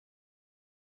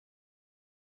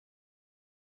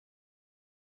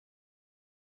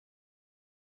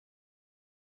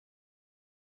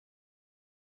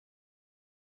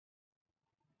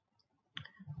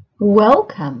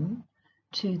Welcome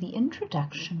to the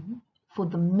introduction for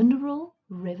the Mineral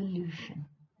Revolution.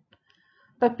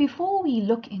 But before we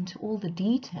look into all the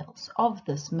details of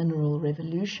this mineral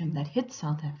revolution that hit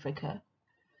South Africa,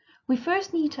 we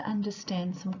first need to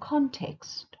understand some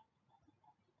context.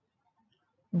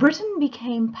 Britain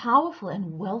became powerful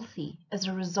and wealthy as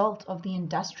a result of the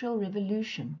Industrial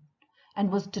Revolution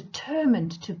and was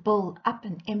determined to build up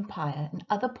an empire in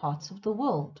other parts of the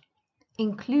world,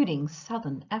 including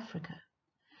Southern Africa.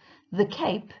 The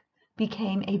Cape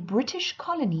became a British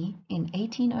colony in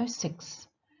 1806,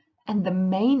 and the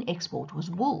main export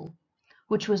was wool,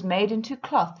 which was made into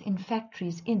cloth in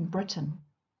factories in Britain.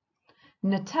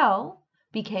 Natal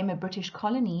became a British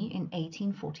colony in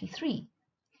 1843.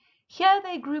 Here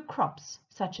they grew crops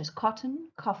such as cotton,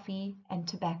 coffee, and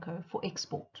tobacco for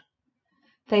export.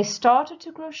 They started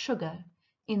to grow sugar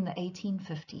in the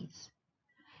 1850s.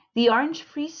 The Orange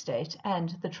Free State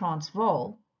and the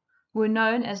Transvaal were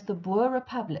known as the Boer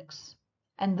Republics,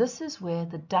 and this is where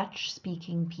the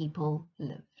Dutch-speaking people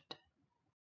lived.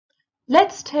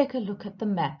 Let's take a look at the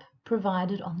map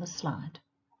provided on the slide.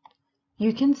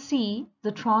 You can see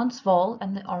the Transvaal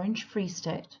and the Orange Free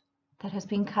State that has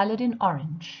been colored in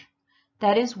orange.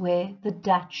 That is where the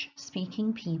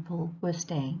Dutch-speaking people were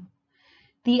staying.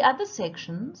 The other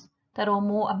sections that are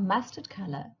more a mustard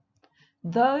color,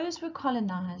 those were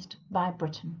colonized by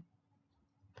Britain.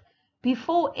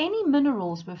 Before any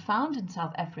minerals were found in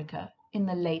South Africa in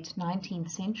the late 19th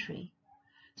century,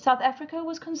 South Africa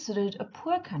was considered a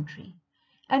poor country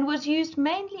and was used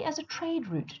mainly as a trade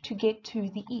route to get to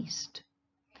the east.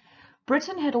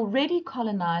 Britain had already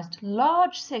colonized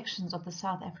large sections of the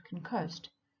South African coast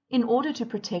in order to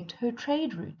protect her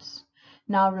trade routes.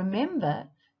 Now remember,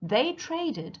 they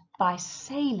traded by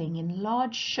sailing in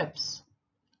large ships,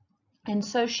 and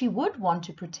so she would want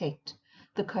to protect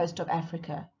the coast of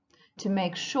Africa to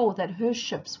make sure that her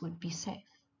ships would be safe.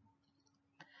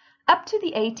 Up to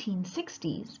the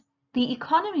 1860s, the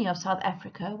economy of South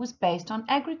Africa was based on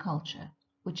agriculture,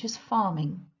 which is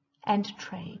farming, and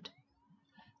trade.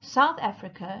 South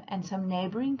Africa and some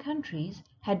neighboring countries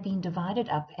had been divided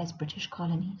up as British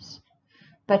colonies.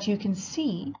 But you can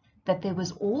see that there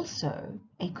was also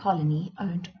a colony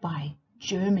owned by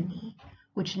Germany,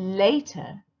 which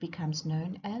later becomes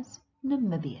known as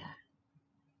Namibia.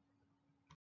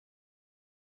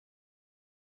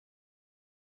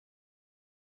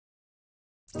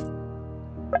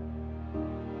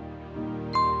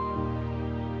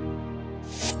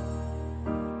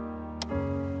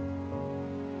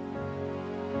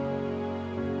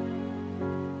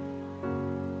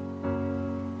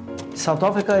 South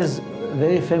Africa is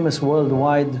very famous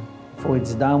worldwide for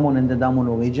its diamond and the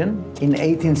diamond region. In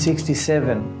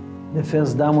 1867, the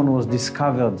first diamond was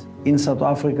discovered in South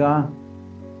Africa,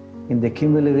 in the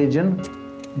Kimberley region,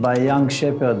 by a young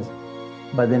shepherd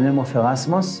by the name of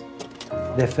Erasmus.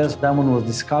 The first diamond was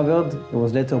discovered. It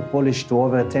was later polished to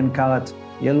over 10-carat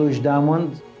yellowish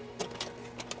diamond.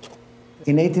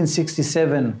 In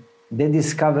 1867, the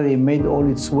discovery made all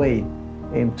its way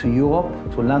to Europe,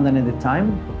 to London at the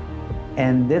time,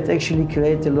 and that actually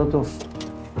created a lot of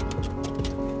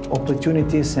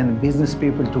opportunities and business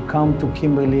people to come to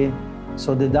Kimberley.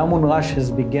 So the diamond rush has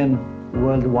begun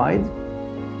worldwide.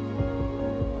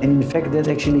 And in fact, that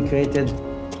actually created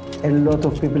a lot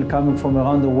of people coming from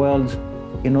around the world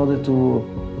in order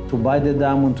to buy the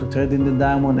diamond, to trade in the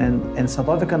diamond. And South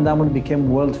African diamond became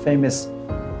world famous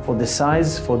for the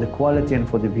size, for the quality, and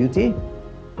for the beauty.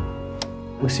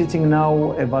 We're sitting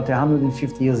now about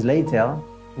 150 years later.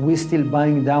 We're still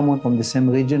buying diamond from the same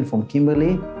region, from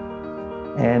Kimberley,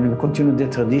 and we continue the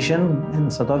tradition.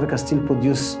 And South Africa still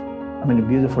produce,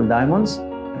 beautiful diamonds.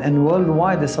 And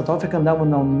worldwide, the South African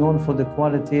diamond are known for the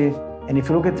quality. And if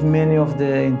you look at many of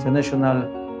the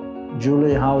international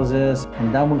jewelry houses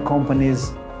and diamond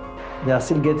companies, they are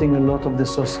still getting a lot of the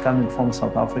source coming from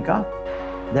South Africa.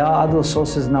 There are other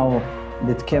sources now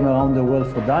that came around the world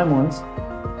for diamonds,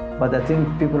 but I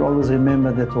think people always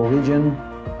remember that origin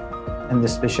and the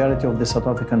speciality of the South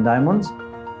African diamonds.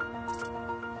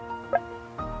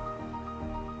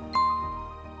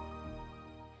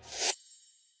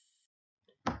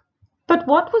 But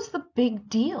what was the big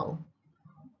deal?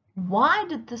 Why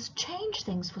did this change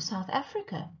things for South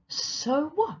Africa?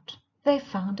 So what? They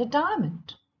found a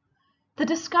diamond. The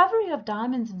discovery of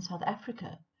diamonds in South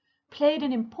Africa played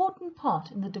an important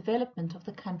part in the development of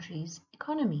the country's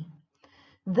economy.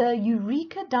 The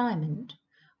Eureka diamond,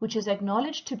 which is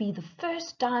acknowledged to be the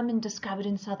first diamond discovered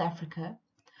in South Africa,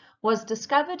 was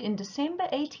discovered in December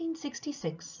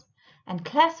 1866 and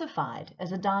classified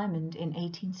as a diamond in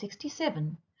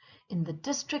 1867 in the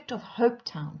district of Hope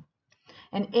Town.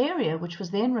 an area which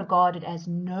was then regarded as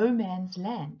no man's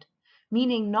land,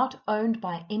 meaning not owned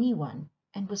by anyone,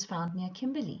 and was found near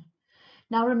Kimberley.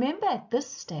 Now remember, at this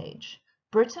stage,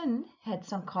 Britain had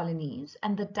some colonies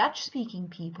and the Dutch-speaking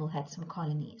people had some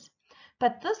colonies.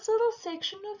 But this little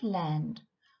section of land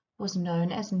was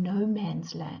known as no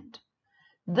man's land.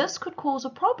 This could cause a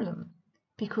problem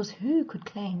because who could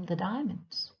claim the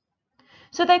diamonds?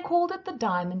 So they called it the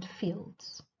Diamond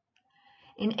Fields.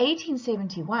 In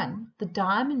 1871, the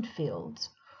Diamond Fields,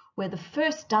 where the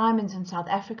first diamonds in South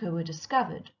Africa were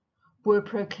discovered, were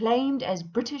proclaimed as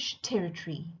British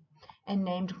territory and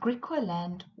named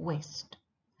Griqualand West.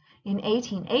 In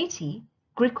 1880,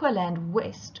 Griqualand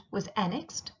West was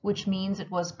annexed, which means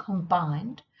it was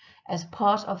combined as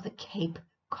part of the Cape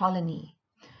Colony.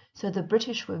 So the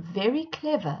British were very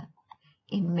clever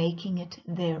in making it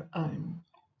their own.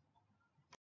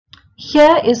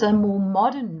 Here is a more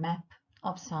modern map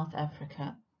of South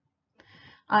Africa.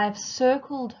 I have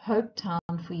circled Hope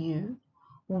Town for you,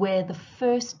 where the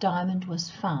first diamond was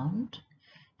found.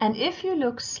 And if you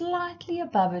look slightly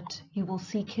above it, you will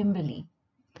see Kimberley.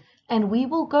 And we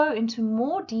will go into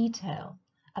more detail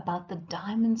about the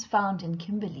diamonds found in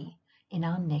Kimberley in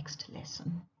our next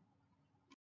lesson.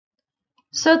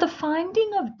 So the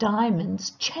finding of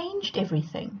diamonds changed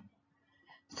everything.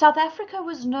 South Africa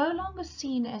was no longer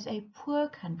seen as a poor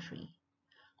country.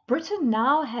 Britain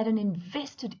now had an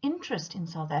invested interest in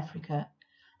South Africa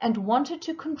and wanted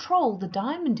to control the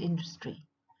diamond industry.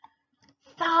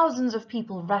 Thousands of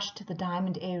people rushed to the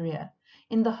diamond area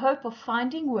in the hope of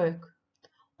finding work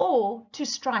or to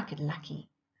strike it lucky.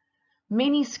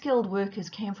 Many skilled workers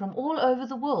came from all over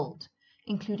the world,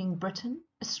 including Britain,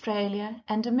 Australia,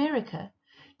 and America,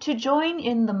 to join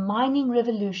in the mining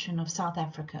revolution of South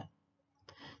Africa.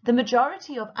 The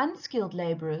majority of unskilled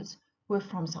laborers were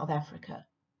from South Africa.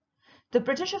 The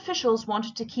British officials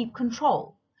wanted to keep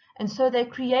control, and so they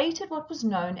created what was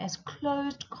known as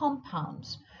closed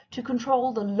compounds to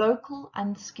control the local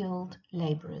unskilled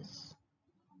laborers.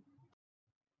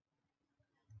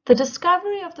 The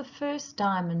discovery of the first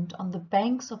diamond on the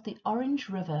banks of the Orange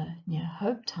River near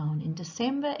Hope Town in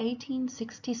December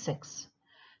 1866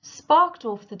 sparked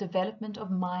off the development of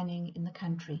mining in the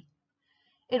country.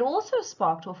 It also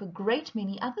sparked off a great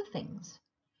many other things,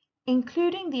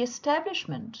 including the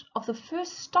establishment of the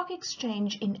first stock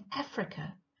exchange in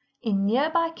Africa in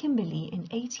nearby Kimberley in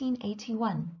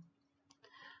 1881.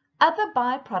 Other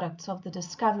byproducts of the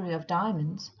discovery of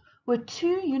diamonds were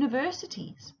two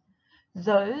universities,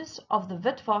 those of the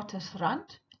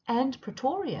Witwatersrand and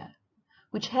Pretoria,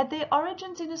 which had their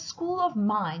origins in a school of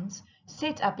mines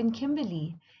set up in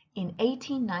Kimberley in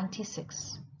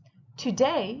 1896.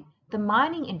 Today, the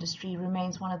mining industry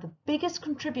remains one of the biggest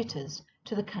contributors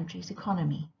to the country's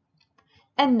economy.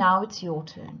 And now it's your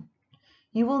turn.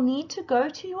 You will need to go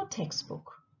to your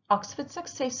textbook, Oxford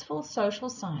Successful Social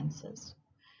Sciences.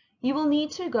 You will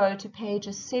need to go to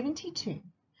pages 72,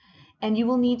 and you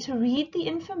will need to read the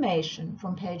information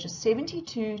from pages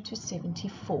 72 to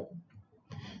 74.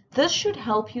 This should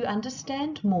help you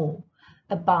understand more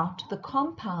about the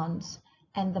compounds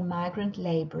and the migrant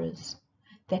laborers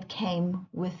that came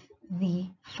with the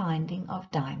finding of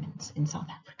diamonds in South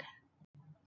Africa.